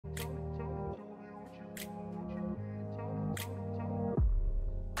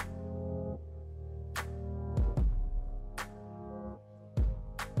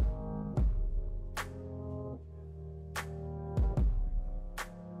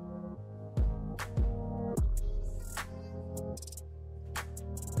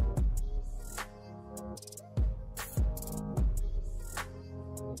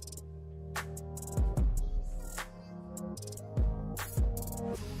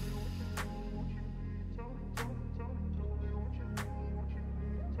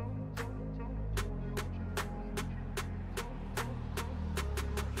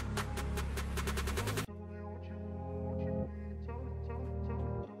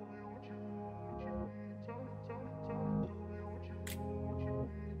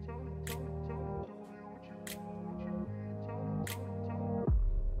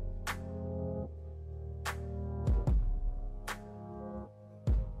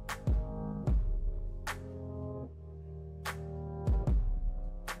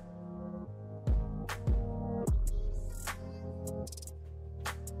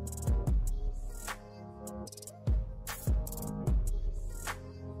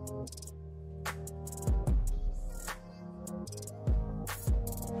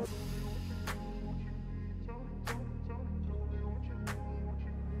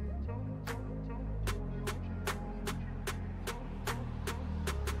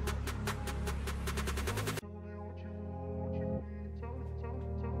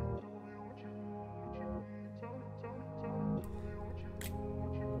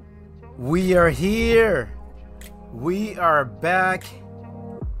We are here. We are back.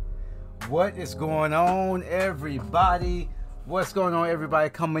 What is going on, everybody? What's going on,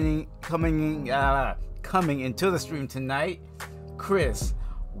 everybody? Coming into the stream tonight. Chris,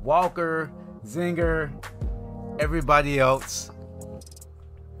 Walker, Zinger, everybody else.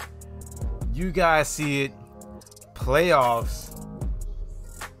 You guys see it. Playoffs.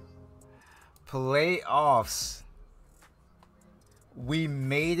 We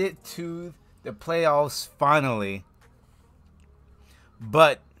made it to the playoffs finally.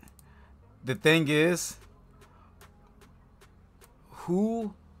 But the thing is,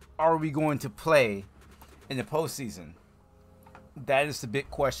 who are we going to play in the postseason? That is the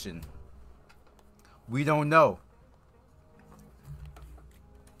big question. We don't know.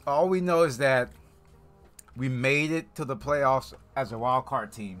 All we know is that we made it to the playoffs as a wild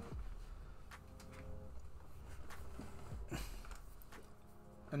card team.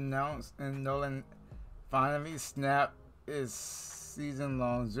 Announced and Nolan finally snapped his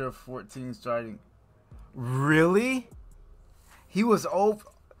season-long 0-14 starting. Really? He was over.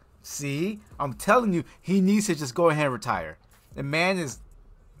 See, I'm telling you, he needs to just go ahead and retire. The man is.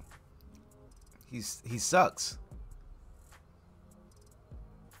 He sucks.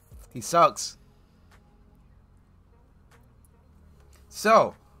 He sucks.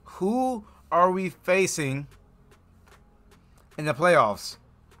 So, who are we facing in the playoffs?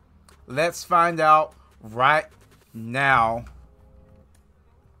 Let's find out right now.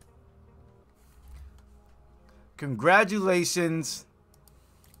 Congratulations.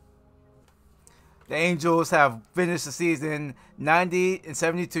 The Angels have finished the season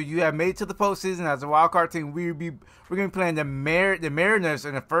 90-72. You have made it to the postseason as a wild card team. We're going to be playing the Mariners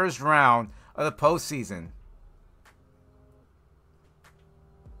in the first round of the postseason.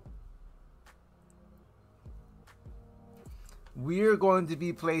 We're going to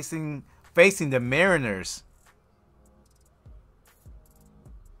be facing the Mariners.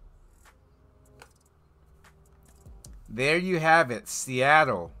 There you have it,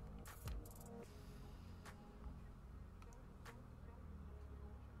 Seattle.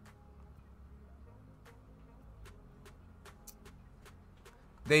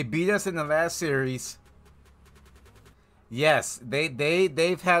 They beat us in the last series. Yes,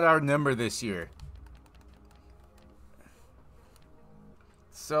 they've had our number this year.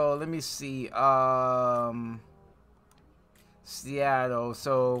 So let me see. Seattle.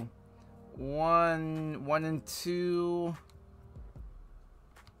 So 1-2.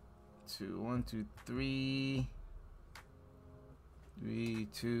 1, 2, 3. 3,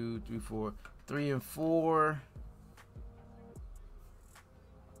 2, 3, 4. 3 and 4.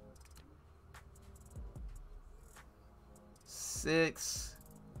 6.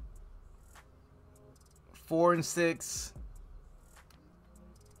 4 and 6.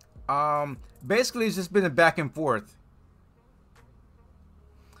 Basically, it's just been a back and forth.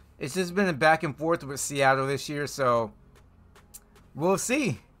 It's just been a back and forth with Seattle this year, so we'll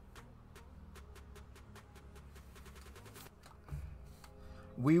see.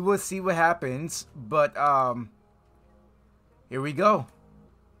 We will see what happens, but here we go.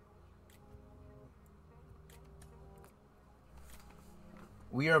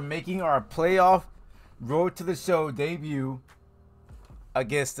 We are making our playoff Road to the Show debut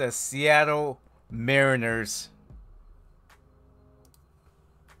against the Seattle Mariners.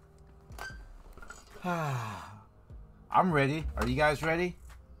 I'm ready. Are you guys ready?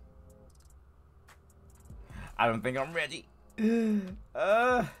 I don't think I'm ready.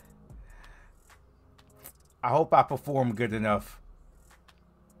 I hope I perform good enough.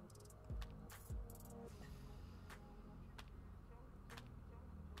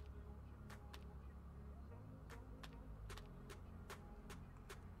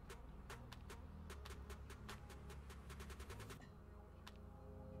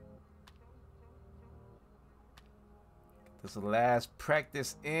 This is the last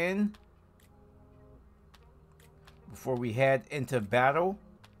practice in before we head into battle.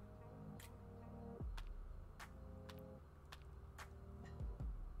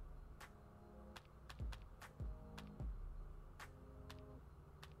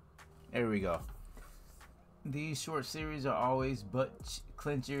 There we go. These short series are always butt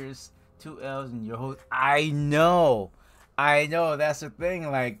clinchers. 2 L's and your host. I know. That's the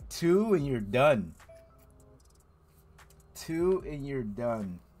thing. Like 2 and you're done. 2 and you're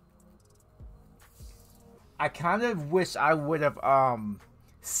done. I kind of wish I would have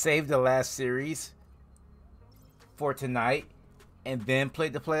saved the last series for tonight and then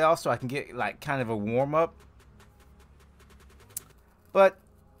played the playoffs so I can get like kind of a warm up. But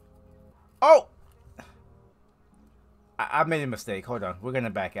oh, I made a mistake. Hold on. We're going to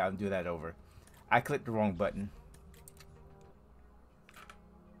back out and do that over. I clicked the wrong button.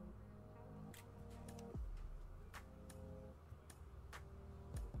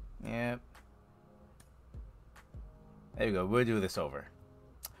 Yep. There you go. We'll do this over.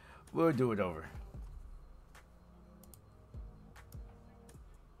 We'll do it over.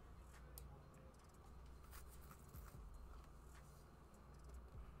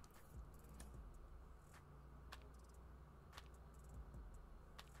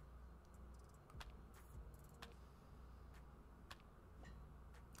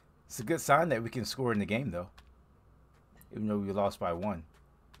 It's a good sign that we can score in the game, though. Even though we lost by 1.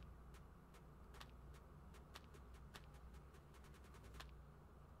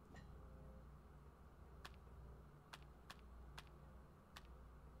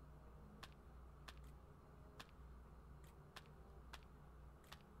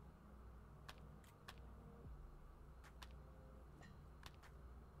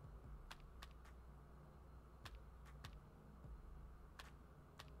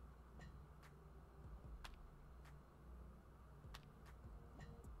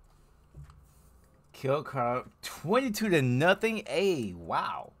 Kill crowd 22-0. Hey,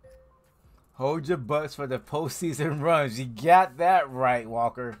 wow. Hold your butts for the postseason runs. You got that right,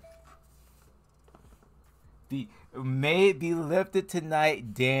 Walker. May it be lifted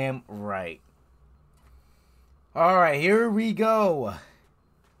tonight. Damn right. All right, here we go.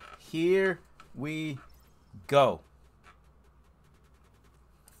 Here we go.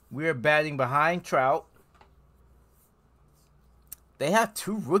 We're batting behind Trout. They have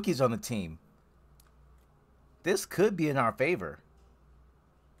 2 rookies on the team. This could be in our favor.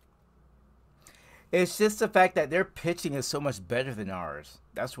 It's just the fact that their pitching is so much better than ours.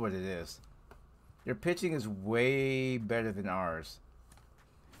 That's what it is. Their pitching is way better than ours.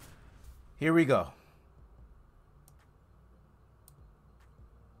 Here we go.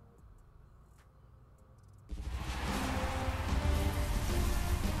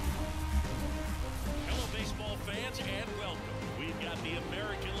 Hello, baseball fans, and welcome. We've got the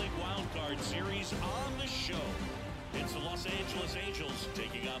American League Wild Card Series on the show. It's the Los Angeles Angels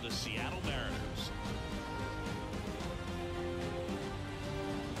taking on the Seattle Mariners.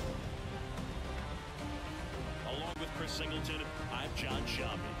 Along with Chris Singleton, I'm John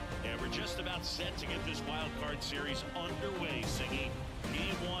Shelby, and we're just about set to get this Wild Card Series underway, Singy.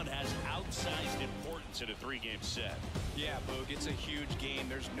 Game 1 has outsized importance in a 3-game set. Yeah, Boog, it's a huge game.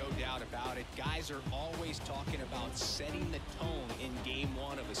 There's no doubt about it. Guys are always talking about setting the tone in Game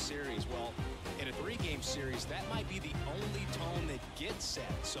 1 of a series. Well, in a 3-game series, that might be the only tone that gets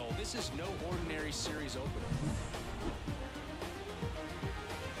set. So this is no ordinary series opener.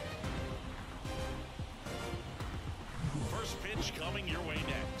 First pitch coming your way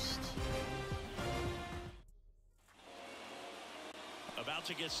next. About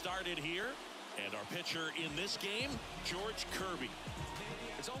to get started here, and our pitcher in this game, George Kirby.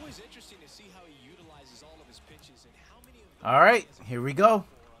 It's always interesting to see how he utilizes all of his pitches and how many of them. All right, here we go.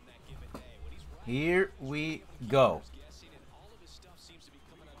 Here we go. And all of his stuff seems to be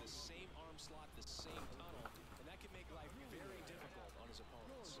coming out of the same arm slot, the same tunnel, and that can make life very difficult on his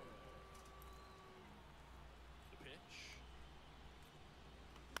opponents. The pitch.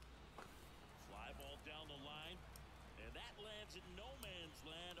 Fly ball down the line, and that lands in no man's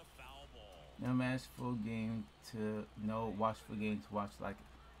land, a foul ball. No match full game to no watch full game to watch like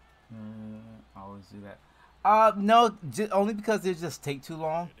I always do that. No, only because they just take too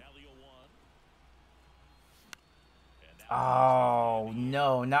long. Oh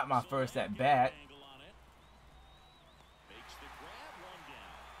no, not my first at bat. Makes the grab one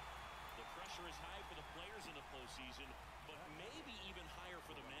down. The pressure is high for the players in the postseason, but maybe even higher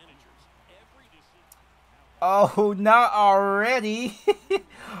for the managers. Every decision. Oh, not already.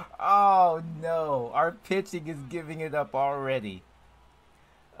 Oh no, our pitching is giving it up already.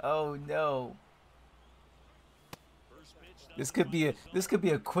 Oh no. This could be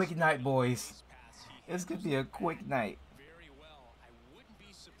a quick night, boys. This could be a quick night. Very well. I wouldn't be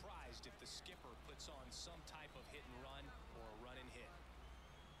surprised if the skipper puts on some type of hit and run or a run and hit.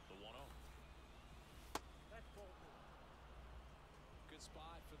 The 1-0. Good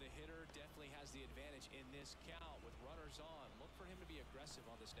spot for the hitter. Definitely has the advantage in this count with runners on. Look for him to be aggressive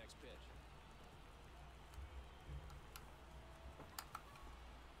on this next pitch.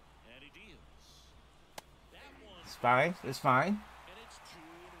 And he deals. That one. It's fine. It's fine. And it's 2-1.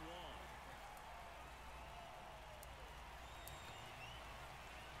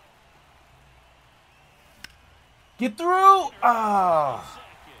 Get through. Ah.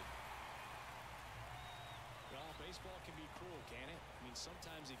 Well, baseball can be cruel, can it? I mean,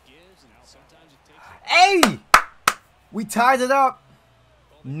 sometimes it gives and sometimes it takes. Hey. We tied it up.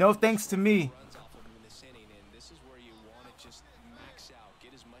 No thanks to me. Runs off of him in this inning, and this is where you want to just max out,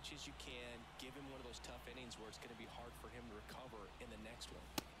 get as much as you can, give him one of those tough innings where it's going to be hard for him to recover in the next one.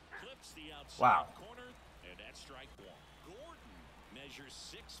 Clips the outside Wow. corner, and that's strike one. Gordon measures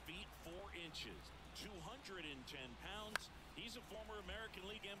 6 feet 4 inches, 210 pounds. He's a former American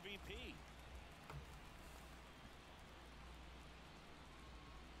League MVP.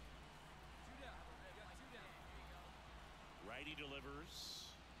 Righty delivers.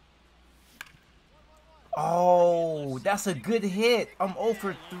 Oh, that's a good hit. I'm 0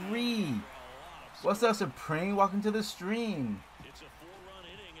 for 3. What's up, Supreme? Welcome to the stream. It's a 4-run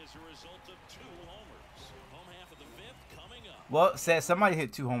inning as a result of 2 homers. Home half of the 5th coming up. Well, said somebody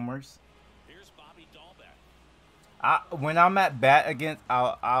hit 2 homers. Here's Bobby Dahlbeck. When I'm at bat against,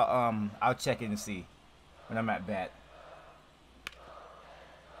 I'll check it and see. When I'm at bat.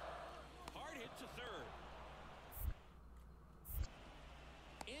 Hard hit to third.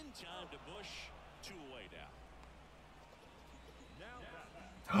 In time to Bush. 2 away now.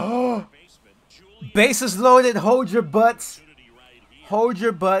 Baseman, Julian Bases loaded. Hold your butts. opportunity right here. Hold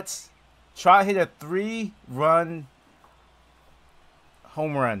your butts. Try to hit a 3-run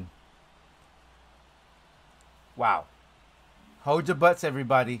home run. Wow. Hold your butts,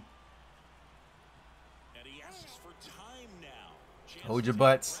 everybody. And he asks for time now. Chance Hold your to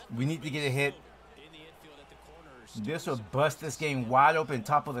butts. take We need to get a hit. In the infield at the corners. This will bust this game wide open,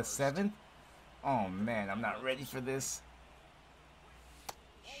 top of the 7th. Oh, man. I'm not ready for this.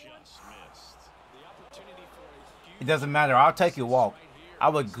 just missed. The opportunity for a huge It doesn't matter. I'll take a walk. right here. I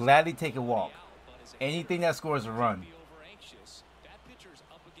would gladly take a walk. But as a Anything that scores a run. be over anxious, that pitcher's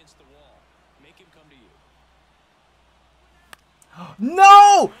up against the wall. Make him come to you.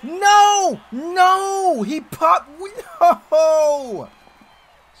 No! No! No! He popped. No!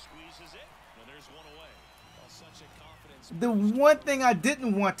 Squeezes it, and there's one away. Well, such a confidence The one thing I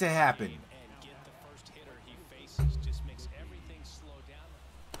didn't want to happen. and get the first hitter he faces just makes everything slow down.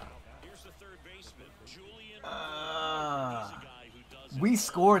 Here's the third baseman, Julian. Uh, He's a guy who does it We well.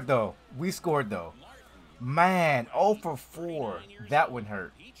 scored, though. We scored, though. Martin, Man, 0 for 4. 39 years That old. one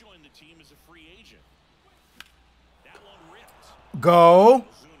hurt. He joined the team as a free agent. That one ripped. Go.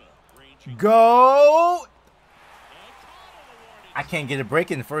 Ozuna ranging Go. and caught on the warning. I can't get a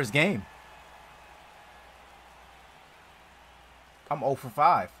break in the first game. I'm 0 for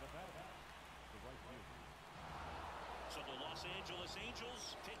 5. So the Los Angeles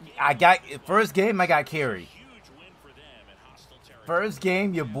Angels take I got first game. I got carried. huge win for them in hostile territory. First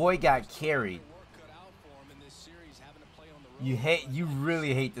game, your boy got carried. Work cut out for him in this series, having to play on the road. You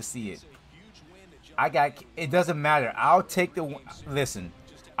really hate to see it. It's a huge win to jump I got. It doesn't matter. I'll take the. Listen,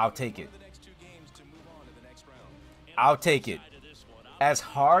 I'll take it. the next 2 games to move on to the next round. I'll take it. Side of this one, As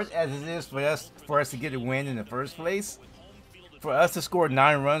hard as it is for us to get a win in the first place, for us to score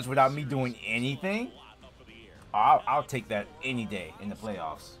 9 runs without me doing anything, up in the air. I'll take that any day in the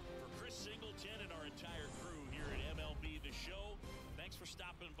playoffs. For Chris Singleton and our entire crew here at MLB The Show, thanks for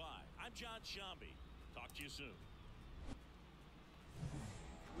stopping by. I'm John Shambi. Talk to you soon.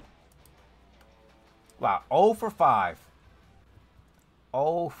 Wow, 0 for 5.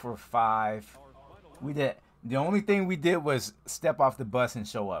 0 for 5. We did. The only thing we did was step off the bus and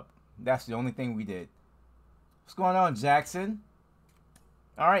show up. That's the only thing we did. What's going on, Jackson?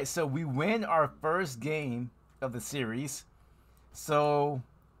 All right, so we win our first game of the series. So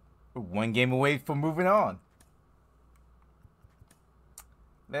we're 1 game away from moving on.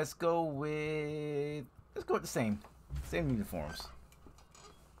 Let's go with the same uniforms.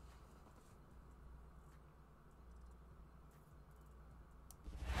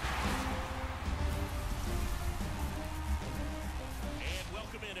 And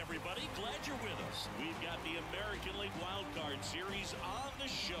welcome in, everybody. Glad you're with us. We've got the American League Wild Card Series on the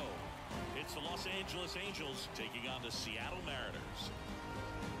show. It's the Los Angeles Angels taking on the Seattle Mariners.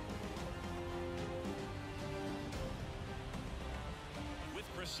 With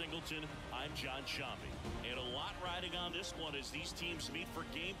Chris Singleton, I'm John Shambi. And a lot riding on this one as these teams meet for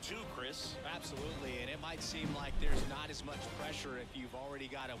Game 2, Chris. Absolutely, and it might seem like there's not as much pressure if you've already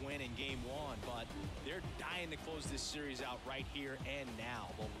got a win in Game 1, but they're dying to close this series out right here and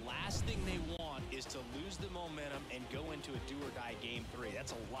now. The last thing they want is to lose the momentum and go into a do-or-die Game 3.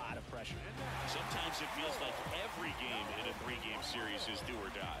 That's a lot of pressure. Sometimes it feels like every game in a 3-game series is do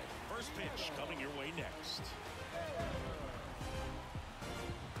or die. First pitch coming your way next.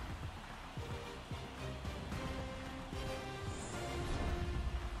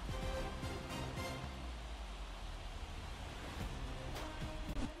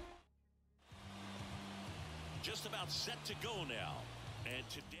 Just about set to go now. And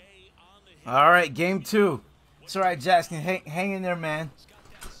today on the All right, game 2. It's all right, Jackson. Hang in there, man.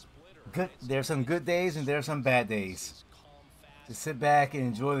 Good. There's some good days and there's some bad days. Just sit back and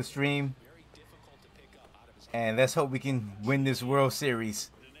enjoy the stream. And let's hope we can win this World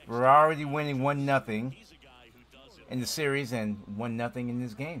Series. We're already winning 1-0 in the series and 1-0 in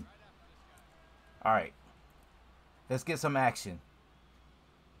this game. All right. Let's get some action.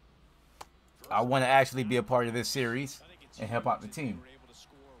 I want to actually be a part of this series and help out the team.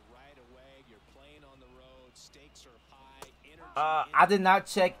 I did not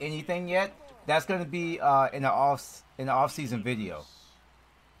check anything yet. That's going to be in the off-season video.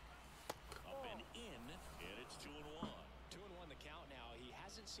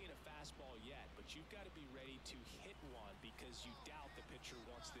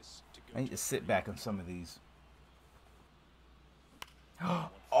 I need to sit back on some of these.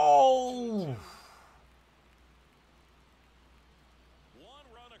 Oh! One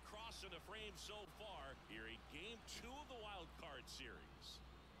run across in the frame so far here in game 2 of the wild card series.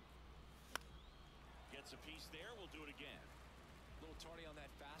 Gets a piece there, we'll do it again. A little tardy on that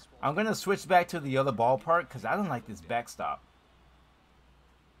fastball. I'm going to switch back to the other ballpark because I don't like this backstop.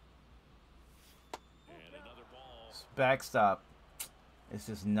 And another ball. This backstop. It's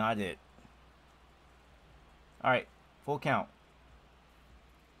just not it. All right, full count.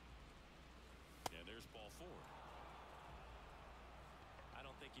 And there's ball 4. I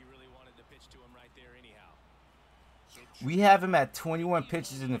don't think he really wanted to pitch to him right there anyhow. So We have him at 21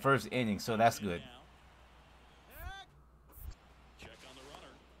 pitches in the first inning, so that's good. check on the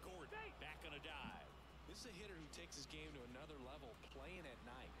runner. Gordon back on a dive. This is a hitter who takes his game to another level, playing at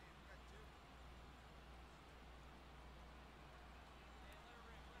night.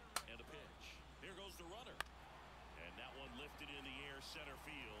 And a pitch. Here goes the runner. And that one lifted in the air center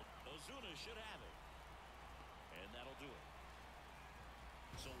field. Ozuna should have it. And that'll do it.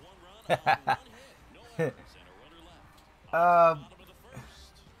 So one run on one hit. No errors and a runner left. Bottom of the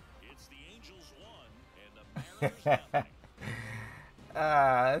first. It's the Angels 1 and the Mariners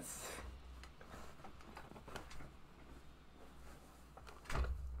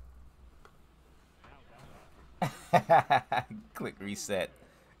nothing. Click reset.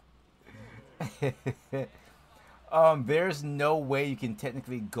 There's no way you can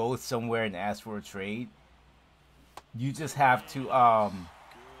technically go somewhere and ask for a trade. You just have to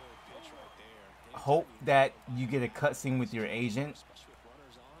hope that you get a cutscene with your agent,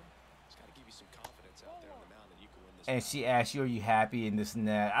 and she asks you, "Are you happy?" and this and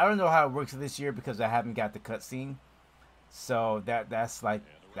that. I don't know how it works this year because I haven't got the cutscene, so that's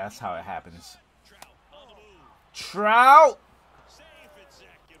how it happens. Trout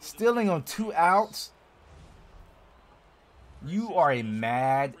stealing on 2 outs. You are a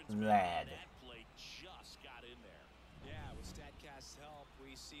mad lad.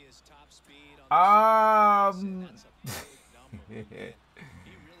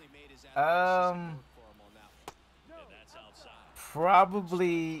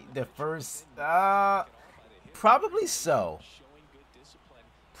 Probably the first. Probably so.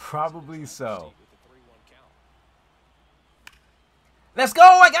 Probably so. Let's go!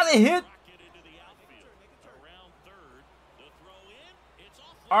 I got a hit.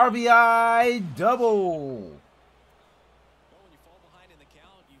 RBI double.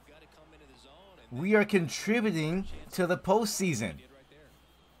 We are contributing to the postseason.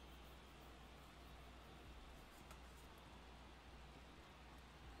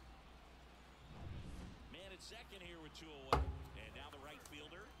 Man at second here with 2 away. And now the right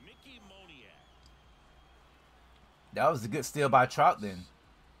fielder, Mickey Moniak. That was a good steal by Trout then.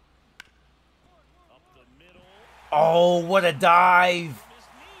 Up the middle. Oh, what a dive.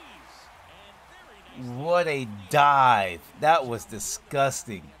 What a dive. That was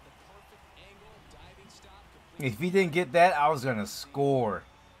disgusting. If he didn't get that, I was going to score.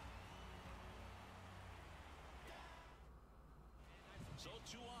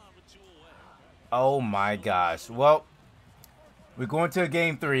 Oh my gosh. Well, we're going to a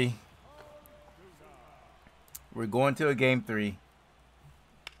game 3. We're going to a game 3.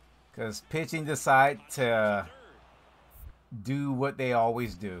 Because pitching decide to do what they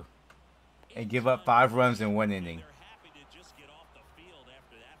always do. And give up 5 runs in 1 inning.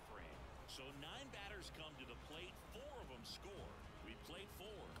 So 9 batters come to the plate, 4 of them score. We played 4.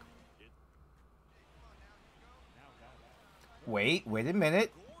 Wait a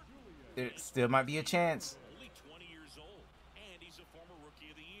minute. There still might be a chance. Only 20 years old, and he's a former Rookie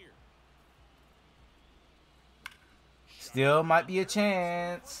of the Year. Still might be a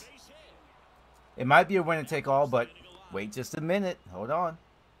chance. It might be a winner take all, but wait just a minute. Hold on.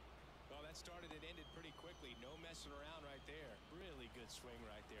 Well, that started and ended pretty quickly. No messing around right there. Really good swing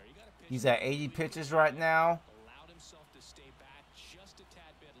right there. You gotta pitch. He's at 80 pitches right now.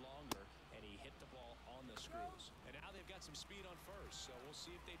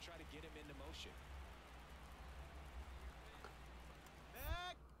 if they try to get him into motion.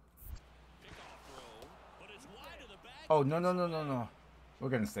 Pickoff throw, but it's wide of the bag. Oh, no, no, no, no, no. We're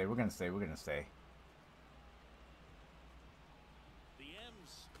going to stay. We're going to stay. We're going to stay. The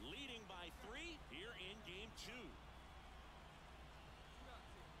M's leading by 3 here in game 2.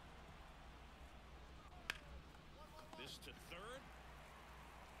 This to third.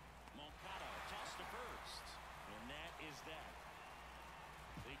 Moncada toss to first. And that is that.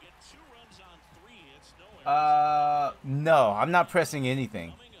 They get 2 runs on 3 hits. No errors. No, I'm not pressing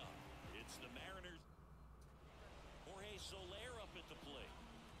anything. Coming up, it's the Mariners. Jorge Soler up at the plate.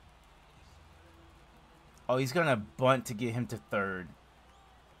 Oh, he's going to bunt to get him to third.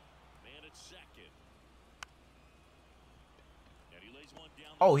 Man at second. And he lays one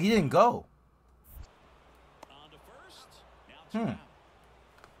down. Oh, he didn't go. On to first. Now 2 out.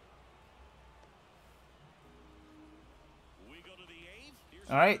 We go to the 8th. Here's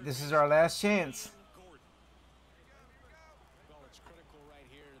All right, this is our last chance. Gordon. Well, it's critical right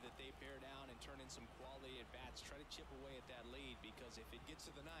here that they bear down and turn in some quality at bats. Try to chip away at that lead, because if it gets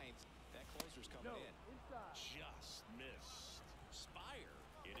to the 9th, that closer's coming in. Just missed. Spire.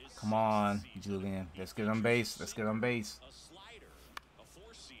 It is Come on, season. Julian. He Let's get on base. Let's get on base. A slider, a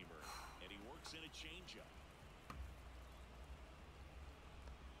four-seamer, and he works in a changeup.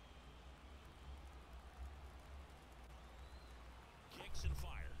 Kicks and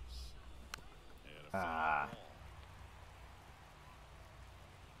fires. And a foul ball.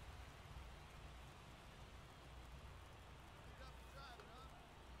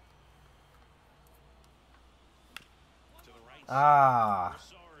 To the right Ah.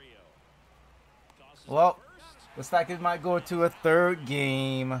 Rosario. Tosses Well, to first. looks like it might go to a third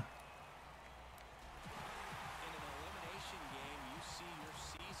game. In an elimination game, you see your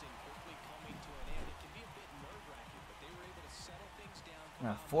season quickly coming to an end. It can be a bit nerve-wracking, but they were able to settle things down.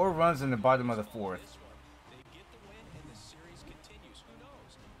 Now, 4 runs in the bottom of the 4th. This one, they get the win, and the series continues. Who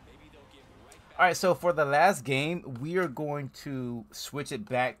knows? Maybe they'll get right back. All right, so for the last game, we are going to switch it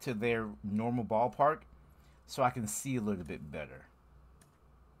back to their normal ballpark so I can see a little bit better.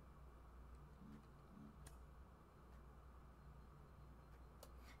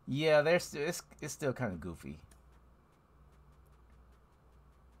 Yeah, it's still kind of goofy.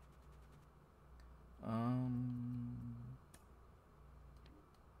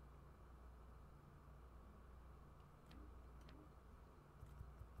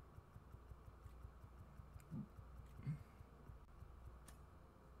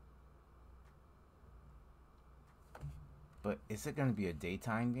 But is it going to be a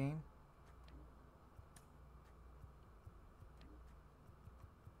daytime game?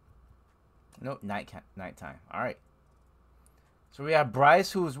 Nope, nighttime. All right. So we have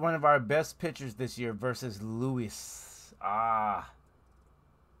Bryce, who is one of our best pitchers this year, versus Lewis.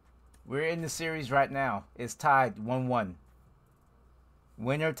 We're in the series right now. It's tied 1-1.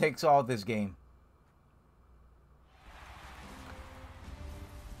 Winner takes all this game.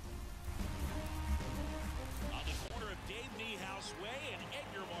 On the corner of Dave Niehaus Way and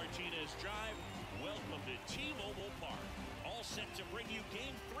Edgar Martinez Drive, welcome to T-Mobile Park. All set to bring you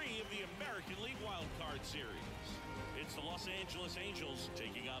Game 3 of the American League Wild Card Series. It's the Los Angeles Angels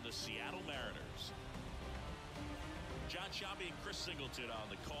taking on the Seattle Mariners. John Sciambi and Chris Singleton on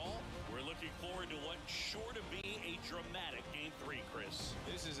the call. We're looking forward to what's sure to be a dramatic Game 3, Chris.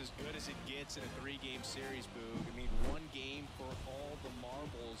 This is as good as it gets in a 3-game series, Boog. I mean, 1 game for all the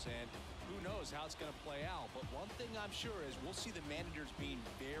marbles, and who knows how it's going to play out. But one thing I'm sure is we'll see the managers being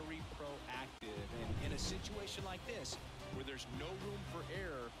very proactive. And in a situation like this, where there's no room for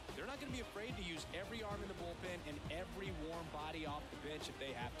error, they're not going to be afraid to use every arm in the bullpen and every warm body off the bench if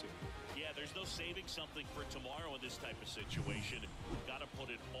they have to. Yeah, there's no saving something for tomorrow in this type of situation. Got to put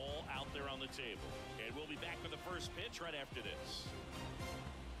it all out there on the table. And we'll be back with the first pitch right after this.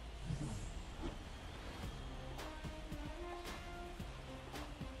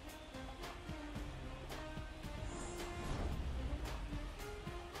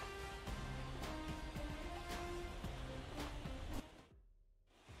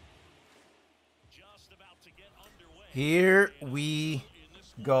 Just about to get underway. Here we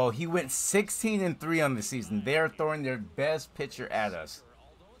go. He went 16-3 on the season. They are throwing their best pitcher at us.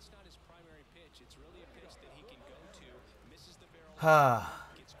 Although it's not his primary pitch, it's really a pitch that he can go to. Misses the barrel,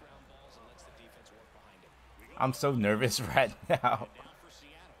 gets ground balls, and lets the defense work behind him. I'm so nervous right now. Down for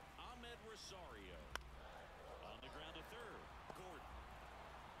Seattle, Ahmed Rosario. On the ground to third, Gordon.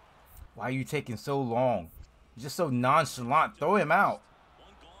 Why are you taking so long? You're just so nonchalant. Throw him out.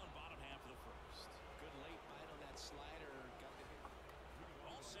 One gone, bottom half of the first. Good late bite on that slider. Got the hit.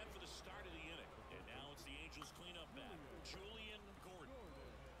 All set for the start of the inning. And now it's the Angels cleanup bat, Julian Gordon.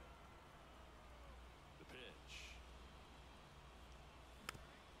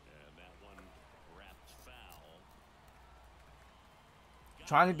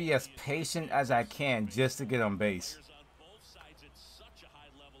 Trying to be as patient as I can just to get on base.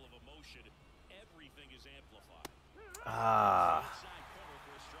 Ah.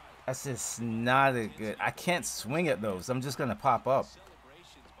 That's just not a good. I can't swing at those. I'm just gonna pop up.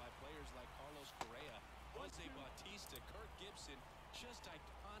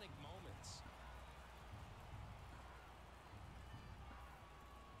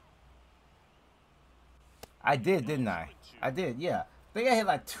 I did, didn't I? I did, yeah. I think I hit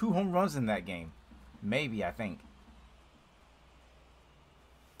like 2 home runs in that game. Maybe, I think.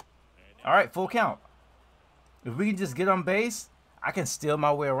 All right, full count. If we can just get on base, I can steal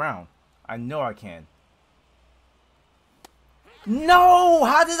my way around. I know I can. No!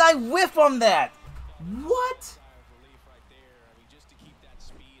 How did I whiff on that? What?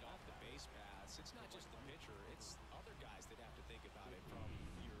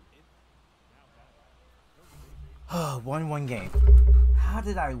 Oh, 1-1 game. How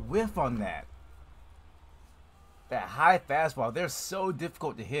did I whiff on that? That high fastball, they're so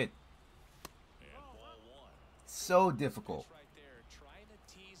difficult to hit. So difficult. Trying to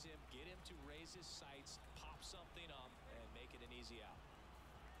tease him, get him to raise his sights, pop something up, and make it an easy out.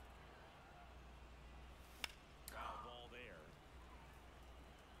 Ball there.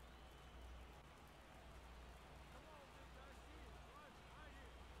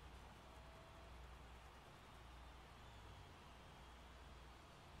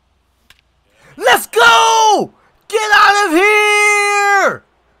 Let's go! Get out of here!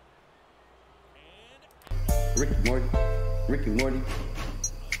 Ricky Morty, Ricky Morty,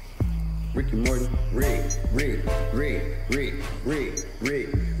 Ricky Morty, Rick,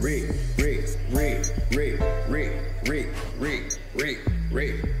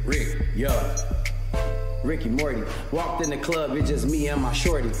 yo. Ricky Morty, walked in the club, it's just me and my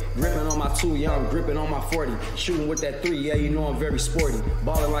shorty. Gripping on my 2, yeah, I'm gripping on my 40. Shooting with that 3, yeah, you know I'm very sporty.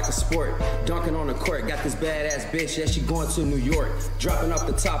 Balling like a sport, dunking on the court. Got this badass bitch, yeah, she going to New York. Dropping off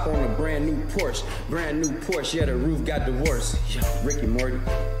the top on a brand new Porsche, yeah, the roof got divorced. Yeah, Ricky Morty,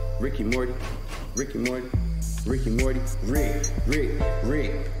 Ricky Morty, Ricky Morty, Ricky Morty, Rick,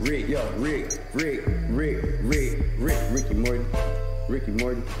 yo, Rick, Ricky Morty, Ricky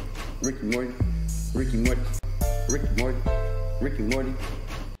Morty, Ricky Morty. Ricky Morty, Ricky Morty, Ricky Morty.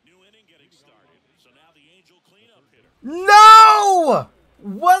 New inning getting started. So now the Angel cleanup hitter. No!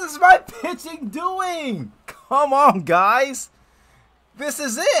 What is my pitching doing? Come on, guys. This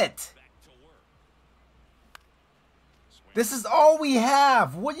is it. This is all we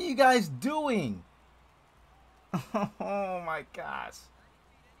have. What are you guys doing? Oh my gosh.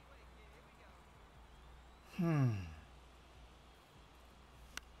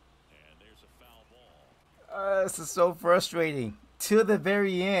 This is so frustrating. To the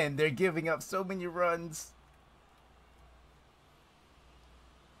very end, they're giving up so many runs.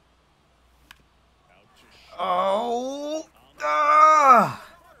 Oh! Ah!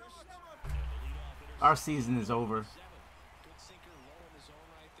 Our season is over.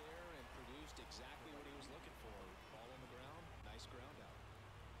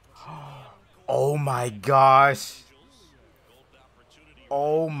 Oh my gosh.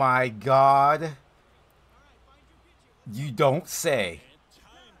 Oh my God. You don't say.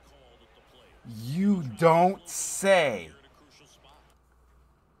 You don't say.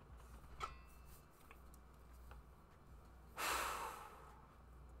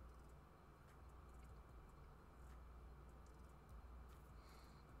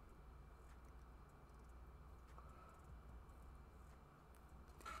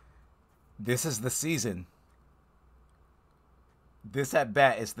 This is the season. This at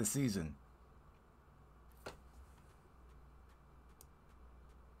bat is the season.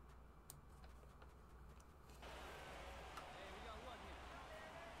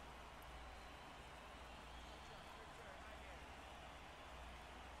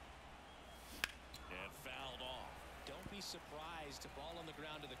 Surprised to ball on the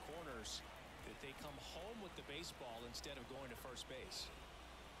ground to the corners that they come home with the baseball instead of going to first base.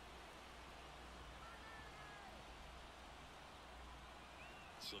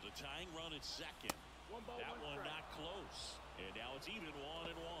 So the tying run at second. That one not close. And now it's even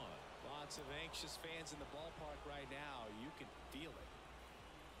 1-1. Lots of anxious fans in the ballpark right now. You can feel it.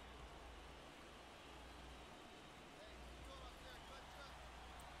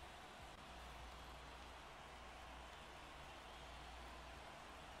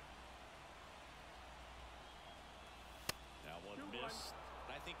 Missed.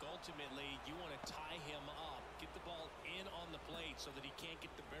 I think ultimately you want to tie him up, get the ball in on the plate so that he can't get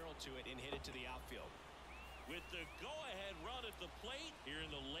the barrel to it and hit it to the outfield. With the go-ahead run at the plate here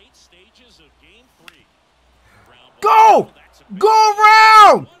in the late stages of Game 3. Go! Go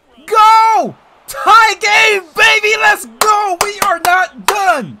around! Go! Tie game, baby! Let's go! We are not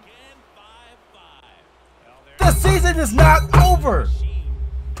done! The season is not over!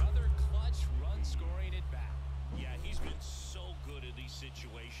 Another clutch run scoring at bat. Yeah, he's been so good in these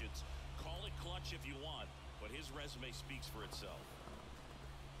situations. Call it clutch if you want, but his resume speaks for itself.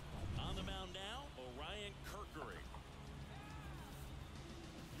 On the mound now, Orion Kirkering.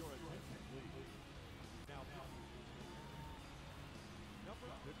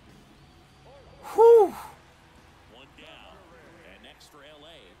 Whew! One down, and next for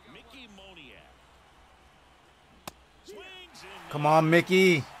LA, Mickey Moniak. Swings and Come on,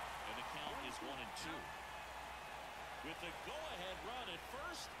 Mickey. and the count is 1-2. With the go-ahead run at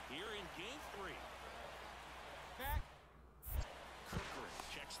first here in Game 3. Kirkering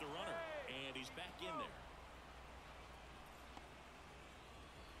checks the runner, and he's back in there.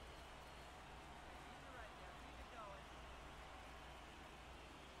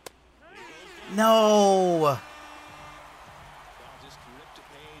 No! Well, just ripped a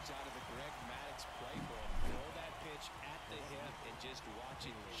page out of the Greg Maddux playbook. Throw that pitch at the hip and just watch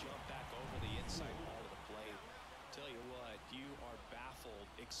it jump back over the inside wall of the plate. Tell you what, you are baffled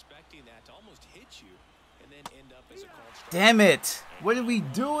expecting that to almost hit you and then end up as a called strike. Damn it! What are we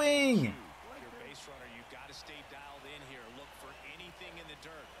doing? Your base runner, you've got to stay dialed in here. Look for anything in the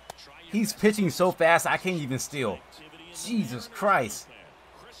dirt. Try your He's best. pitching so fast I can't even steal. Jesus Christ.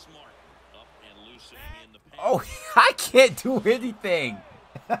 Chris Martin up and loosening in the pen. Oh, I can't do anything.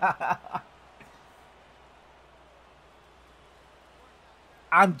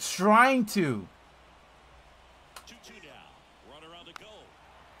 I'm trying to. 2-2 now. Runner on the go.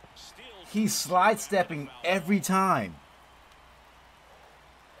 Still He's slide stepping every time.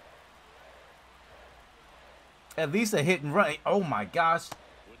 At least a hit and run. Oh my gosh.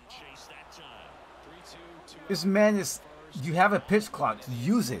 wouldn't chase that time. 3-2, This man is. You have a pitch clock.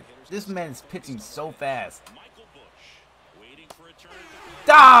 Use it. This man is pitching so fast. Michael Busch waiting for a turn at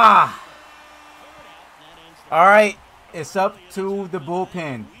the Ah! that ends the All right. It's up to the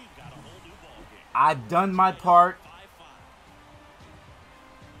bullpen. We've got a whole new ball game. I've done my part. 5-5.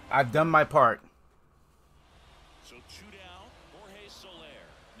 I've done my part. So 2 down, Jorge Soler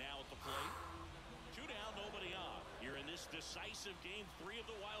now at the plate. 2 down, nobody on. Here in this decisive Game 3 of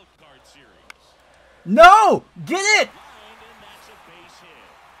the Wild Card Series. No! Get it! And that's a base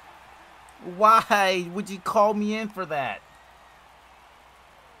hit. Why would you call me in for that?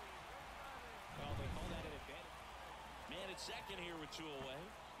 Well, they call that an advantage. Man at second here with 2 away.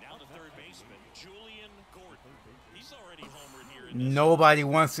 Now the third baseman, Julian Gordon. He's already homered here in this. Nobody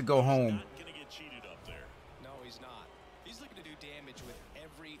wants to go home. Not gonna get cheated up there. No, he's not. He's looking to do damage with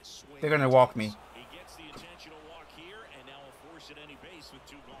every swing. They're going to walk me. He gets the intentional walk here, and now a force at any base with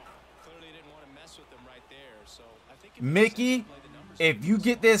 2 gone. Clearly didn't want to mess with them right there. So I think it makes sense Mickey, to play the numbers. if you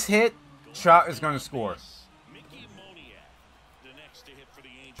get this hit, Trout is going to score. Mickey Moniak, the next to hit for the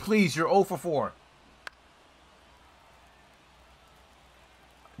Angels. Please, you're 0 for 4.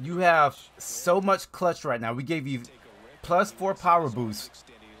 You have so much clutch right now. We gave you plus 4 power boost.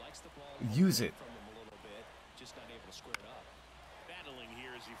 Use it. From him a little bit, just not able to square it up. Battling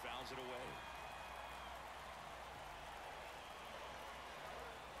here as he fouls it away.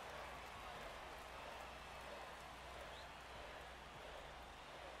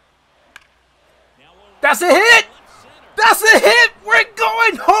 Now one That's a hit! left center. That's a hit! We're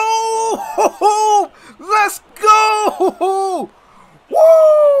going home! Let's go!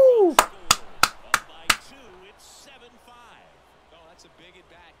 Woo! Up by 2, it's 7-5. Oh, that's a big at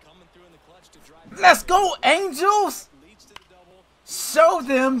bat coming through in the clutch to drive. Let's go, Angels! Leads to the double. Show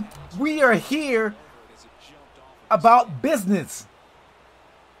them we are here As it jumped off. about business.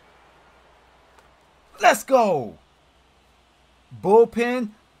 Let's go. Bullpen,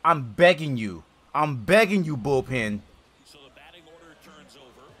 I'm begging you. I'm begging you, bullpen. So the batting order turns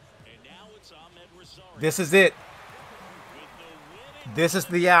over, and now it's Ahmed Rosario. This is it. With the winning This is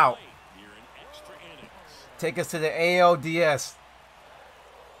the out. here in extra innings. Take us to the ALDS.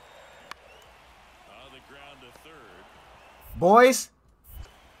 On the ground to third. Boys,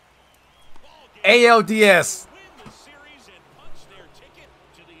 Ball game. ALDS. Win the series and punch their ticket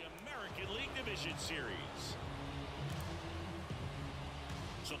to the American League Division Series.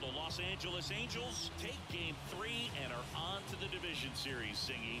 So the Los Angeles Angels take Game 3 and are on to the Division Series,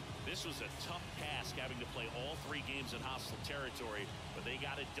 Singy. This was a tough task having to play all 3 games in hostile territory, but they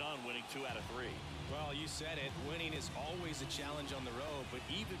got it done winning 2 out of 3. Well, you said it. Winning is always a challenge on the road, but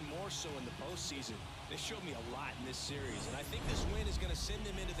even more so in the postseason. They showed me a lot in this series, and I think this win is going to send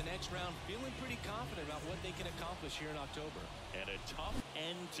them into the next round feeling pretty confident about what they can accomplish here in October. And a tough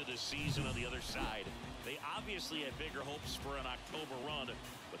end to the season on the other side. They obviously had bigger hopes for an October run,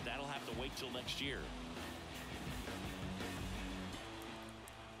 but that'll have to wait till next year.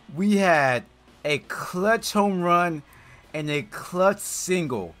 We had a clutch home run and a clutch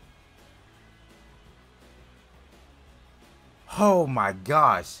single. Oh my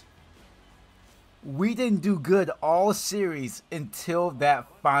gosh. We didn't do good all series until that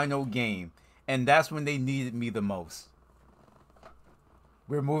final game. And that's when they needed me the most.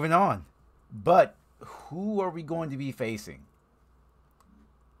 We're moving on. But who are we going to be facing?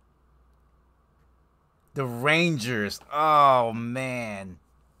 The Rangers. Oh, man.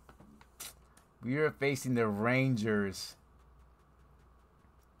 We are facing the Rangers.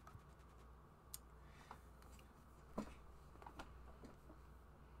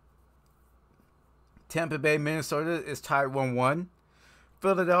 Tampa Bay, Minnesota is tied 1-1.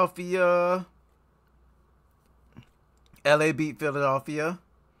 Philadelphia, LA beat Philadelphia.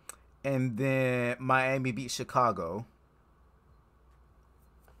 And then Miami beat Chicago.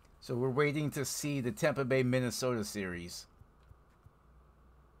 So we're waiting to see the Tampa Bay, Minnesota series.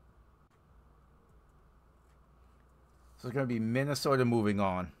 So it's going to be Minnesota moving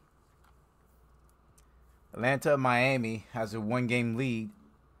on. Atlanta, Miami has a 1-game lead.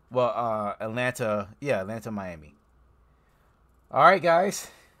 Well, Atlanta, Miami. All right, guys.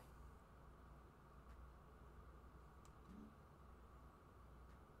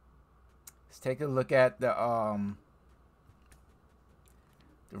 Let's take a look at the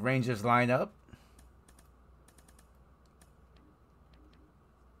Rangers lineup.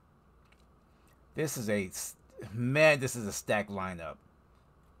 This is a stacked lineup.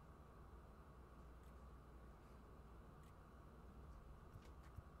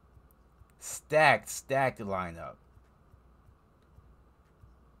 Stacked lineup.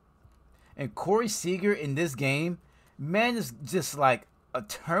 And Corey Seager in this game, man, is just like a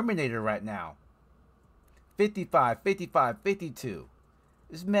Terminator right now. 55, 55, 52.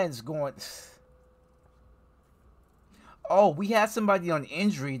 This man's going... Oh, we had somebody on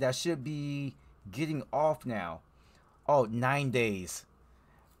injury that should be getting off now. Oh, 9 days.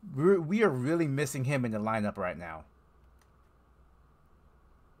 We are really missing him in the lineup right now.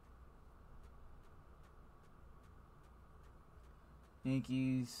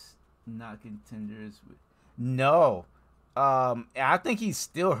 Yankees not contenders. No. I think he's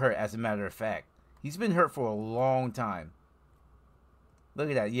still hurt, as a matter of fact. He's been hurt for a long time. Look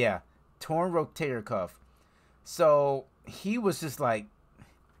at that. Yeah. Torn rotator cuff. So he was just like,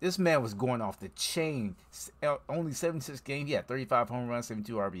 this man was going off the chain. Only 76 games. He had 35 home runs,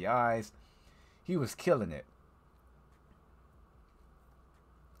 72 RBIs. He was killing it.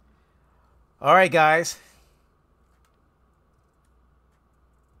 All right, guys.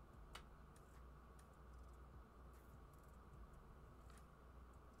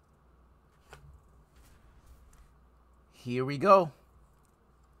 Here we go.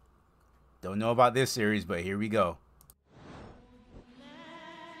 Don't know about this series, but here we go.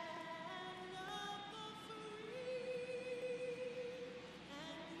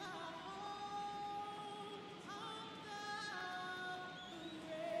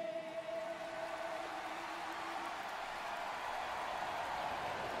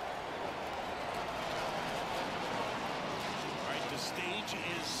 Stage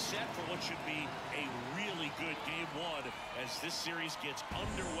is set for what should be a really good game one as this series gets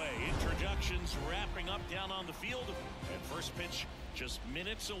underway. Introductions wrapping up down on the field, and first pitch just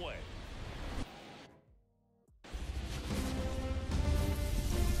minutes away.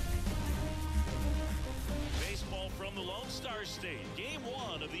 Baseball from the Lone Star State, game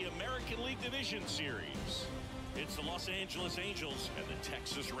one of the American League Division Series. It's the Los Angeles Angels and the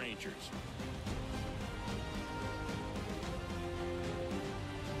Texas Rangers.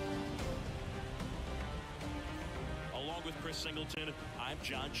 With Chris Singleton, I'm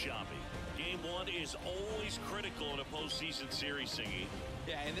John Shambi. Game one is always critical in a postseason series, Singy.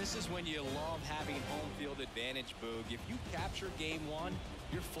 Yeah, and this is when you love having home field advantage, Boog. If you capture game one,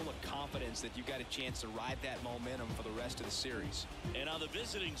 you're full of confidence that you've got a chance to ride that momentum for the rest of the series. And on the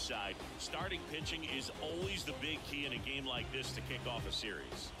visiting side, starting pitching is always the big key in a game like this to kick off a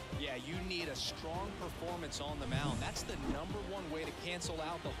series. Yeah, you need a strong performance on the mound. That's the #1 way to cancel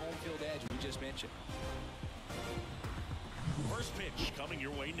out the home field edge we just mentioned. First pitch coming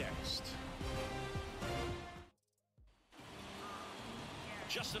your way next.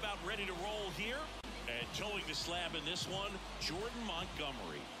 Just about ready to roll here. And towing the slab in this one, Jordan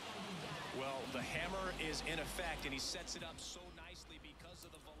Montgomery. Well, the hammer is in effect, and he sets it up so nicely because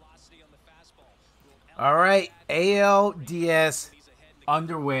of the velocity on the fastball. All right, ALDS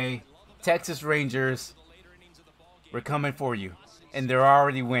underway. Texas Rangers, we're coming for you. and they're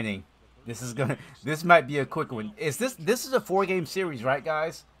already winning. This might be a quick one. This is a 4-game series, right,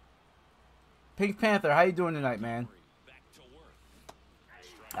 guys? Pink Panther, how you doing tonight, man?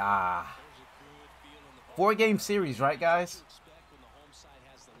 4-game series, right, guys?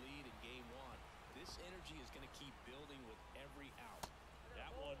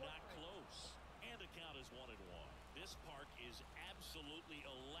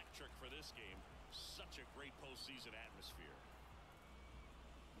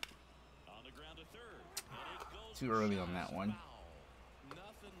 Too early on that one.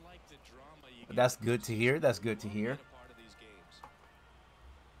 But that's good to hear. That's good to hear.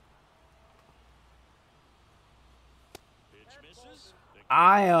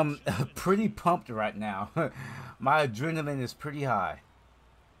 I am pretty pumped right now. My adrenaline is pretty high.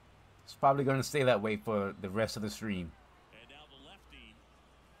 It's probably going to stay that way for the rest of the stream.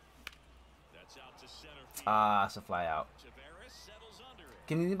 It's a fly out.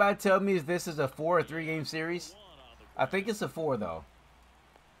 Can anybody tell me if this is a 4 or 3-game series? I think it's a 4, though.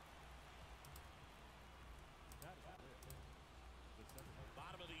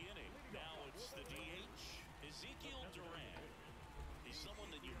 Bottom of the inning. Now it's the DH. Ezekiel Duran. He's someone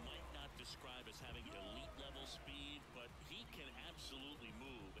that you might not describe as having elite level speed, but he can absolutely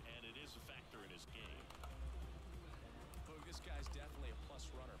move, and it is a factor in his game. This guy's definitely a plus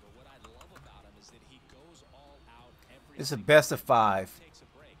runner, but what I love about him is that he goes all out every. It's a best of 5. Takes a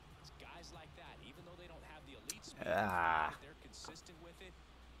break. It's guys like that, even though they don't have the elite speed, if they're consistent with it,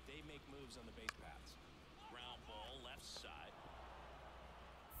 they make moves on the base paths. Ground ball left side.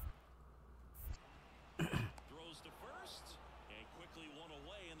 Throws to first and quickly one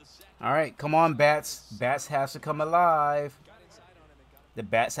away in the second. All right, come on, Bats. Bats has to come alive. The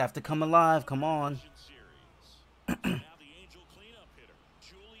Bats have to come alive. Come on. Now the Angel cleanup hitter,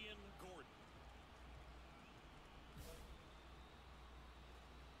 Julian Gordon.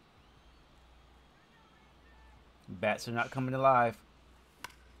 Bats are not coming alive.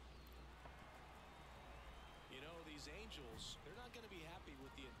 You know, these Angels, they're not going to be happy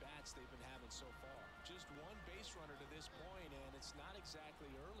with the at-bats they've been having so far. Just one base runner to this point, and it's not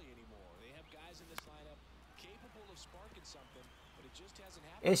exactly early anymore. They have guys in this lineup capable of sparking something, but it just hasn't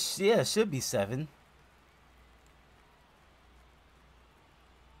happened. It should be 7.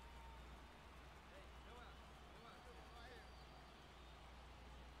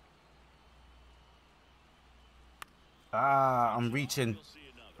 I'm reaching.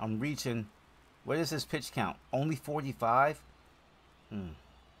 I'm reaching. What is this pitch count? Only 45? And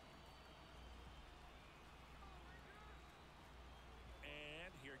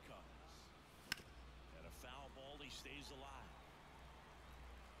here it comes. And a foul ball, he stays alive.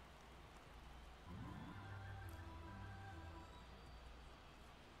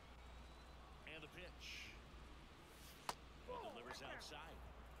 And the pitch. And delivers outside.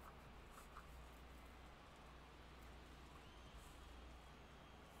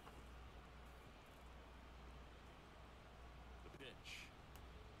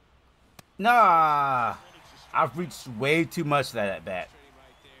 Nah. I've reached way too much of that at bat.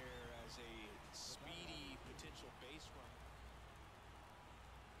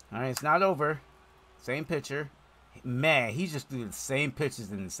 All right, it's not over. Same pitcher. Man, he just threw the same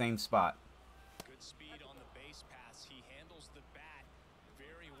pitches in the same spot. Good speed on the base pass. He handles the bat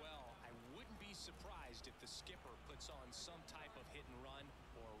very well. I wouldn't be surprised if the skipper puts on some type of hit and run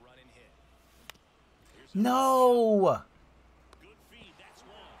or a run and hit. No. Good feed, that's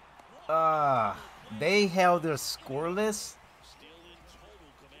one. They held their scoreless. Still in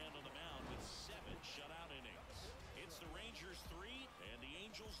total command on the mound with 7 shutout innings. It's the Rangers 3 and the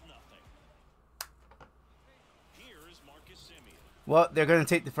Angels nothing. Here is Marcus Semien. Well, they're going to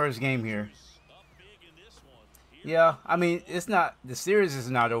take the first game here. Up big in this one. Yeah, I mean, it's not, the series is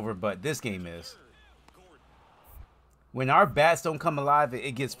not over, but this game is. Gordon When our bats don't come alive,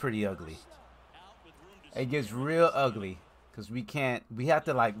 it gets pretty ugly. out with room to It gets real ugly because we have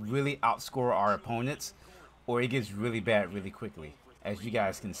to like really outscore our opponents, or it gets really bad really quickly, as you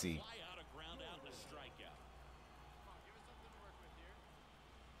guys can see. fly out, a ground out, and a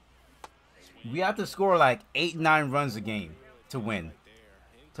strikeout. We have to score like 8-9 runs a game to win,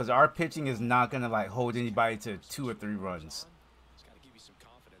 because our pitching is not gonna like hold anybody to 2 or 3 runs. It's got to give you some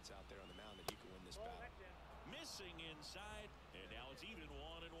confidence out there on the mound that you can win this battle. Missing inside, and now it's even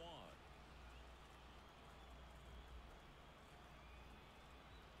 1-1.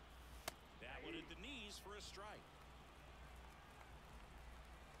 That one at the knees for a strike.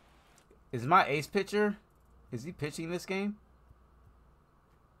 Is my ace pitcher? Is he pitching this game?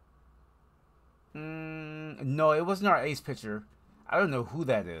 No, it wasn't our ace pitcher. I don't know who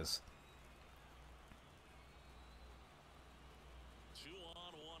that is.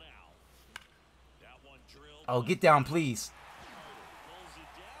 Oh, get down, please.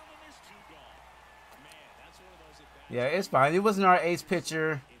 Yeah, it's fine. It wasn't our ace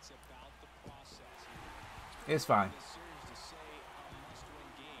pitcher. It's fine.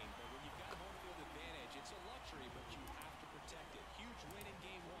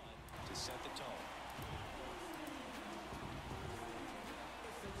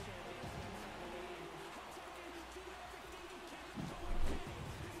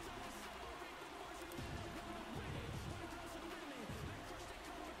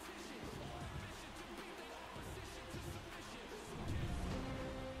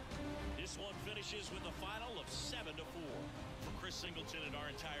 This one finishes with a final of 7-4. For Chris Singleton and our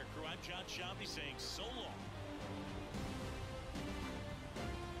entire crew, I'm John Shambi saying so long.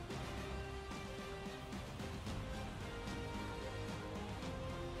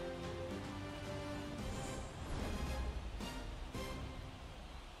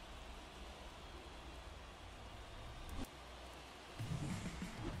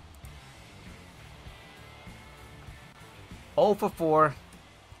 Oh for 4.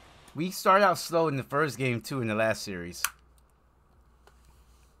 We started out slow in the first game, too, in the last series.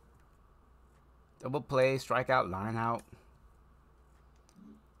 Double play, strikeout, line out.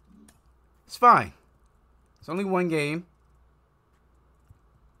 It's fine. It's only one game.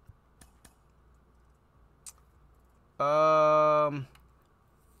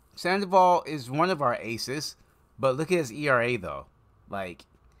 Sandoval is one of our aces, but look at his ERA, though. Like,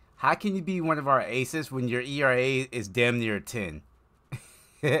 how can you be one of our aces when your ERA is damn near 10?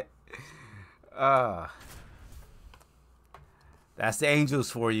 That's the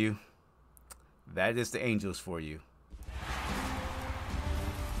Angels for you. That is the Angels for you.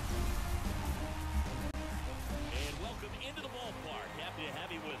 And welcome into the ballpark. Happy to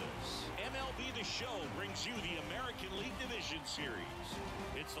have you with us. MLB The Show brings you the American League Division Series.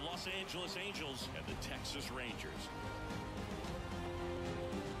 It's the Los Angeles Angels and the Texas Rangers.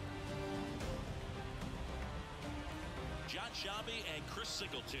 John Shambi and Chris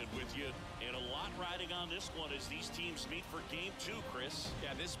Singleton with you, and a lot riding on this one as these teams meet for Game 2, Chris.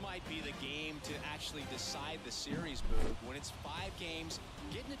 Yeah, this might be the game to actually decide the series, Boog. When it's 5 games,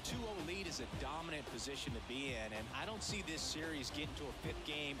 getting a 2-0 lead is a dominant position to be in, and I don't see this series getting to a 5th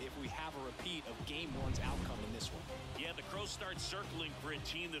game if we have a repeat of Game 1's outcome in this one. Yeah, the Crows start circling for a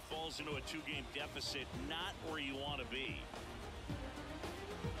team that falls into a 2-game deficit, not where you want to be.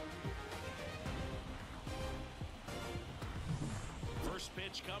 First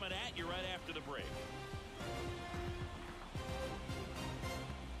pitch coming at you right after the break.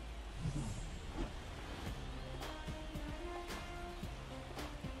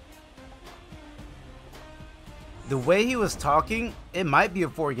 The way he was talking, it might be a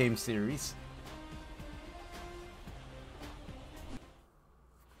 4-game series.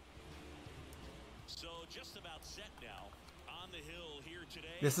 So just about set now on the hill here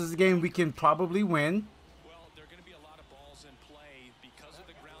today. This is a game we can probably win. Well, there are going to be a lot of balls in play because of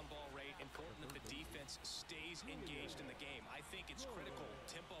the ground ball rate. Important that the defense stays engaged in the game. I think it's critical.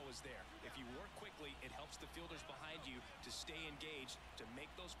 Tempo is there. If you work quickly, it helps the fielders behind you to stay engaged, to make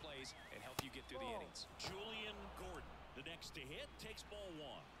those plays, and help you get through the innings. Julian Gordon, the next to hit, takes ball 1.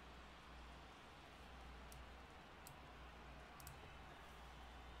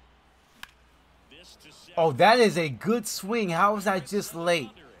 This to center. Oh, that is a good swing. How was I just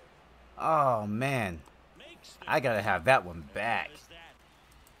late? Oh, man. I got to have that one back.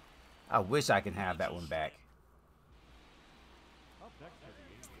 I wish I can have that one back.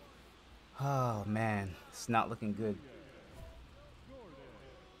 Oh, man. It's not looking good.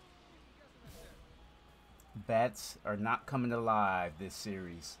 Bats are not coming alive this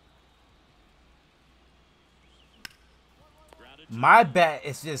series. My bat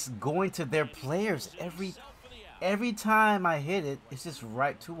is just going to their players every time I hit it. It's just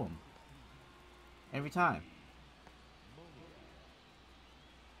right to them. Every time.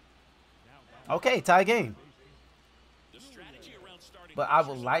 Okay, tie game. But I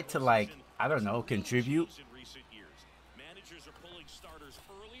would like to, like, I don't know, contribute. Managers are pulling starters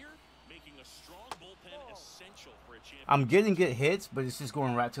earlier, making a strong bullpen essential for a championship. I'm getting good hits, but it's just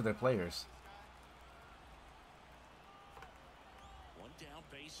going right to their players. One down,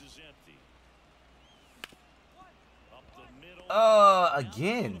 base is empty. Up the middle.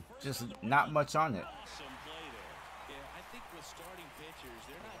 Again, just not much on it. Awesome play there. Yeah, I think with starting pitchers,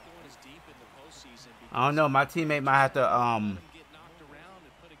 they're not going as deep in the postseason because I don't know, my teammate might have to, get knocked around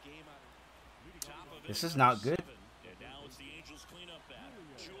and put a game out. Top of this it, is not good. 7, and now it's the Angels cleanup batter,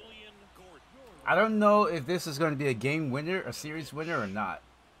 Julian Gordon. I don't know if this is going to be a game winner, a series winner, or not.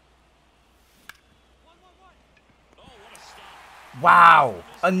 Oh, what a stop. Wow,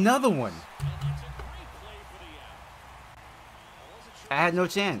 another one. And that's a great play for the I had no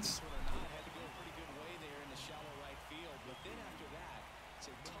chance. Had to go a pretty good way there in the shallow right field, but then after that, it's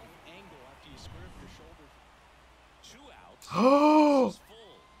a tough angle after you square up your shoulder. 2 outs. Oh! This is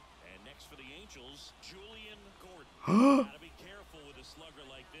full. And next for the Angels, Julian Gordon. Gotta be careful with a slugger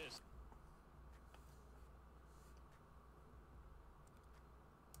like this.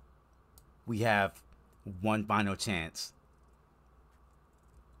 We have one final chance.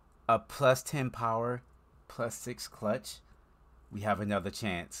 A +10 power, +6 clutch. We have another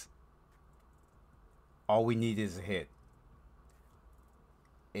chance. All we need is a hit.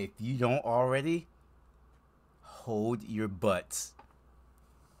 If you don't already, hold your butts.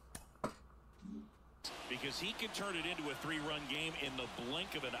 Because he can turn it into a 3-run game in the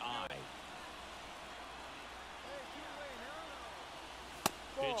blink of an eye.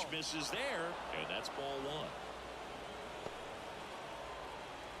 Pitch misses there, and that's ball 1.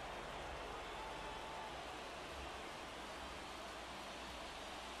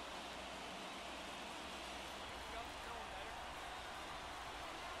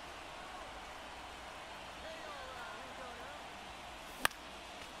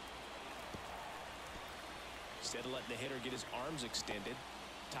 Instead of letting the hitter get his arms extended,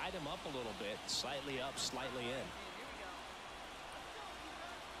 tied him up a little bit, slightly up, slightly in.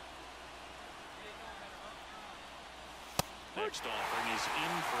 Next offering is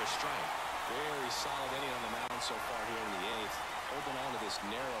in for a strike. Very solid inning on the mound so far here in the 8th. Holding on to this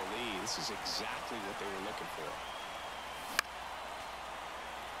narrow lead. This is exactly what they were looking for.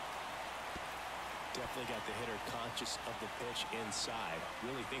 Definitely got the hitter conscious of the pitch inside.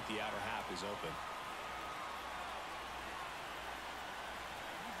 Really think the outer half is open.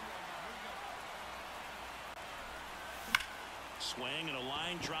 Swing and a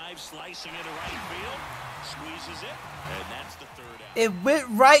line drive slicing into right field. Squeezes it, and that's the 3rd out. It went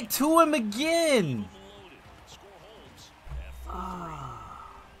right to him again. Score holds at 4-3.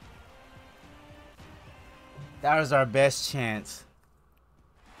 That was our best chance.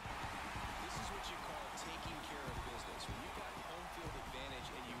 This is what you call taking care of business. When you got home field advantage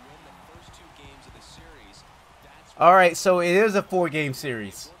and you win the first 2 games of the series, that's All right, so it is a 4-game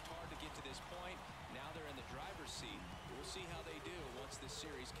series. worked hard to get to this point. Now they're in the driver's seat. We'll see how they do once this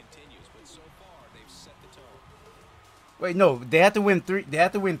series continues. But so far, they've set the tone. Wait, no, they have to win 3. They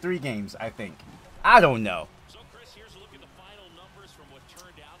have to win 3 games, I think. I don't know. So, Chris, here's a look at the final numbers from what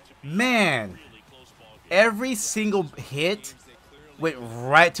turned out to be Man, a really close ball game. every single hit went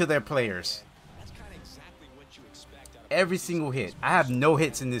right to their players. That's kind of exactly what you expect out of Every single hit. I have no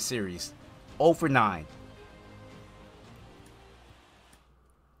hits in this series. 0 for 9.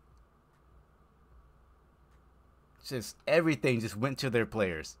 Just everything just went to their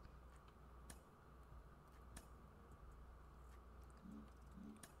players.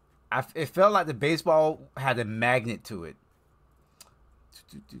 It felt like the baseball had a magnet to it.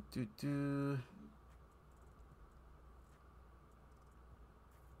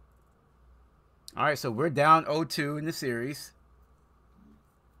 All right, so we're down 0-2 in the series.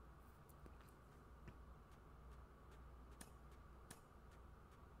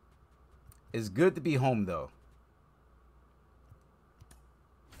 It's good to be home, though.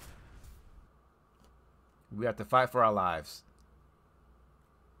 We have to fight for our lives.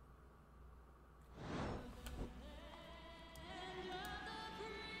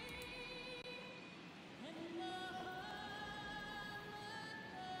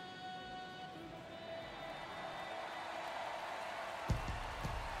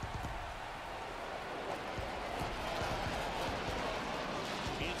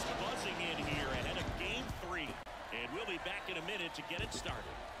 It's buzzing in here ahead of game 3. And we'll be back in a minute to get it started.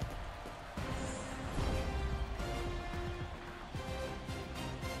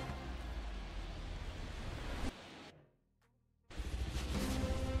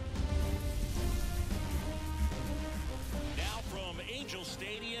 Now from Angel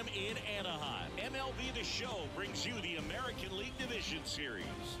Stadium in Anaheim, MLB The Show brings you the American League Division Series.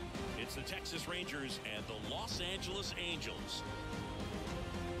 It's the Texas Rangers and the Los Angeles Angels.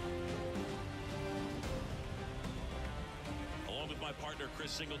 Along with my partner,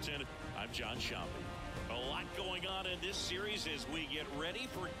 Chris Singleton, I'm John Shopping. A lot going on in this series as we get ready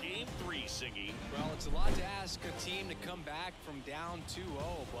for Game 3, Singy. Well, it's a lot to ask a team to come back from down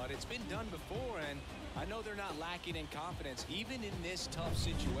 2-0, but it's been done before, and I know they're not lacking in confidence, even in this tough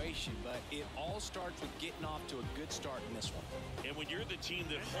situation, but it all starts with getting off to a good start in this one. And when you're the team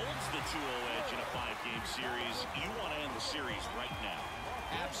that holds the 2-0 edge in a 5-game series, you want to end the series right now.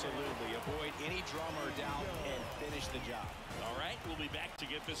 Absolutely. Avoid any drama or doubt and finish the job. All right, we'll be back to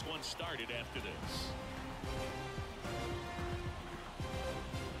get this one started after this.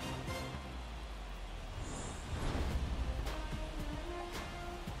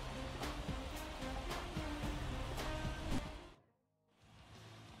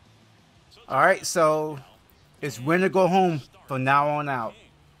 All right, so it's win or go home from now on out.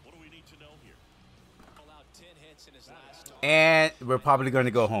 What do we need to know here? Allowed 10 hits in his last two. And we're probably going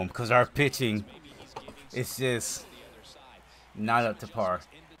to go home because our pitching Maybe he's giving is some just to the other side. not up to par.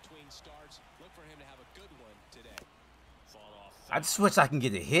 In between starts, look for him to have a good one today. I just wish I can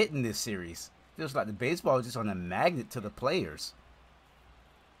get a hit in this series. Feels like the baseball is just on a magnet to the players.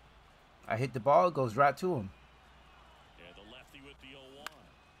 I hit the ball, it goes right to him. And the lefty with the 0-1.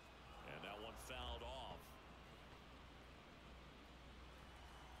 And that one fouled off.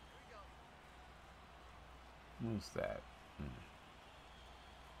 Who's that?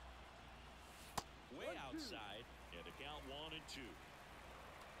 Way outside. And a count 1-2.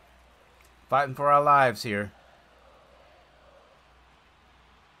 Fighting for our lives here.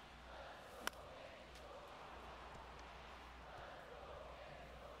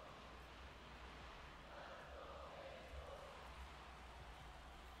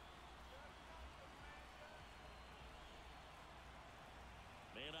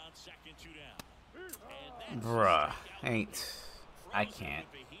 Man on second, 2 down. And that's Bruh, ain't. I can't.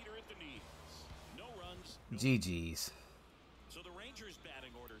 with a heater at the knees. No runs. GG's. So the Rangers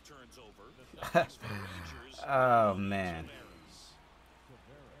batting order turns over. Next for the Rangers, Oh man. Tavares.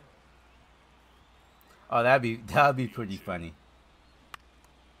 Oh, that'd be pretty funny.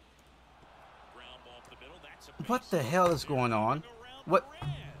 Ground ball up the middle. That's a What base the hit. hell is going on? Around What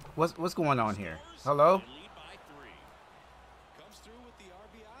Moran. what's going on here? Scores Hello? and lead by 3. Comes through with the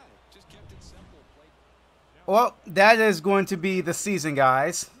RBI. Just kept it simple. Played Well, that is going to be the season,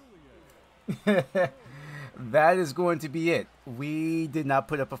 guys. That is going to be it. We did not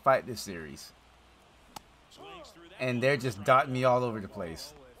put up a fight this series. Swings through that And one. they're just dotting me all over the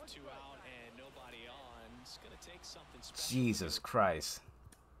place. with 2 out and nobody on. It's going to take something special. Jesus Christ.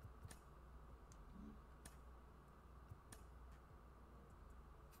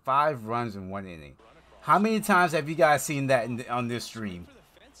 Five runs in 1 inning. How many times have you guys seen that on this stream? For the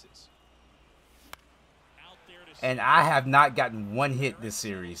fences. Out there to And I have not gotten one hit this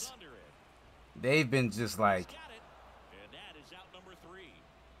series. under it. They've been just like, Got it. And that is out number 3.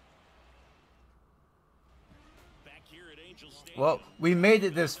 Back here at Angel Stadium. well, we made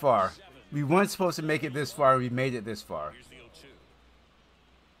it this far. We weren't supposed to make it this far. We made it this far. Here's the 0-2.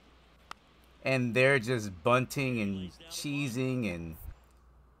 And they're just bunting and cheesing and...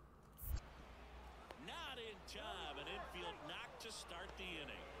 Not in time. An infield knock to start the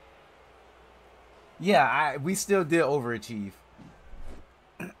inning. Yeah, we still did overachieve.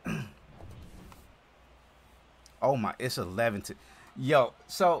 Oh my, it's 11 to... Yo,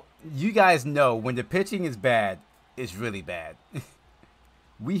 so you guys know when the pitching is bad, it's really bad.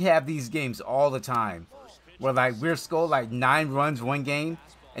 We have these games all the time where like we'll score like 9 runs one game,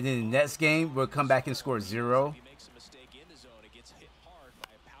 and then the next game we'll come back and score 0. If he makes a mistake in the zone, it gets hit hard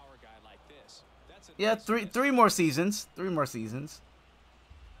by a power guy like this. That's a Yeah, nice three more seasons. 3 more seasons.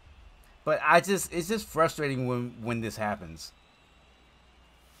 But it's just frustrating when this happens.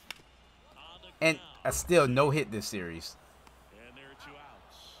 On the And ground. still no hit this series. And there are 2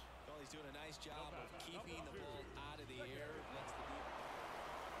 outs. Well, he's doing a nice job of keeping the ball out of the air. Lets the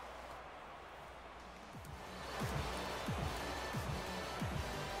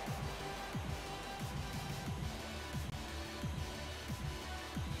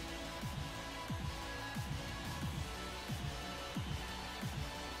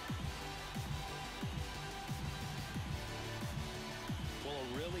Well,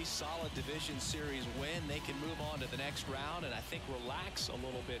 a really solid division series win. They can move on to the next round and I think relax a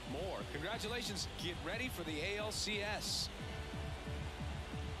little bit more. Congratulations. Get ready for the ALCS.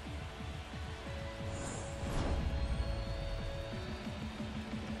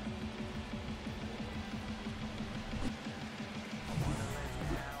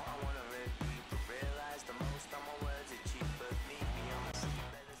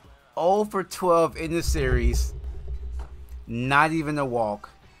 Oh for 12 in the series. Not even a walk.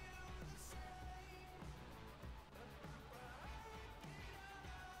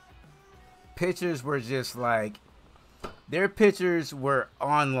 Pitchers were just like, their pitchers were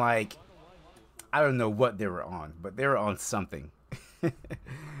on like, I don't know what they were on, but they were on something.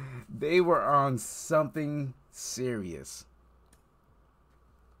 They were on something serious.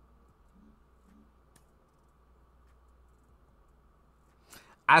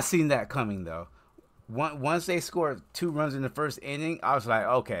 I seen that coming though. Once they scored 2 runs in the first inning, I was like,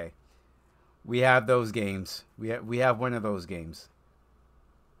 okay, we have those games. We have one of those games.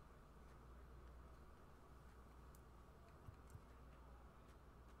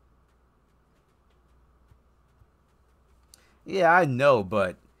 Yeah, I know,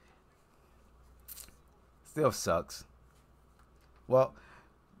 but still sucks. Well,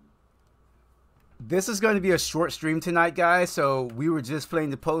 this is going to be a short stream tonight, guys. So we were just playing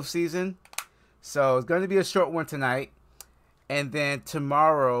the postseason. So it's going to be a short one tonight. And then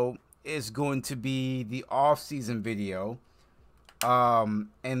tomorrow is going to be the off-season video. And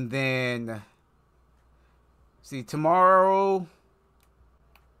then, see, tomorrow,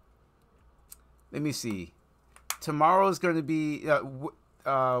 let me see. Tomorrow is going to be,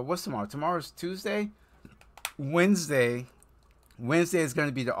 what's tomorrow? Tomorrow's Tuesday? Wednesday is going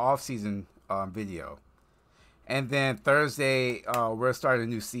to be the off-season video. And then Thursday, we're starting a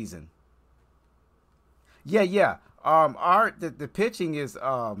new season. Yeah. The pitching is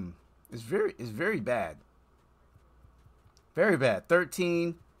very bad. Very bad.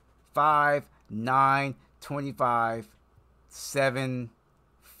 13, 5, 9, 25, 7,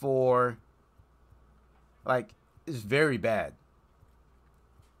 4. Like, it's very bad.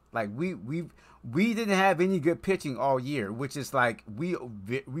 Like, we didn't have any good pitching all year, which is like we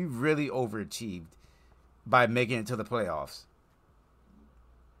really overachieved by making it to the playoffs.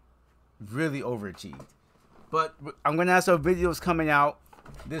 Really overachieved. But I'm going to have some videos coming out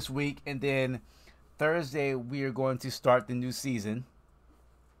this week, and then Thursday we are going to start the new season.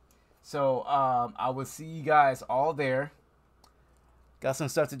 So I will see you guys all there. Got some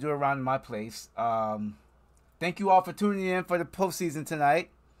stuff to do around my place. Thank you all for tuning in for the postseason tonight.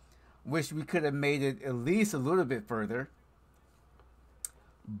 Wish we could have made it at least a little bit further.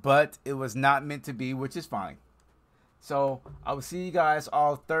 But it was not meant to be, which is fine. So I will see you guys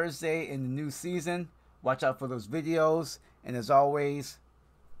all Thursday in the new season. Watch out for those videos. And as always,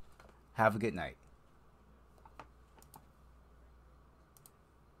 have a good night.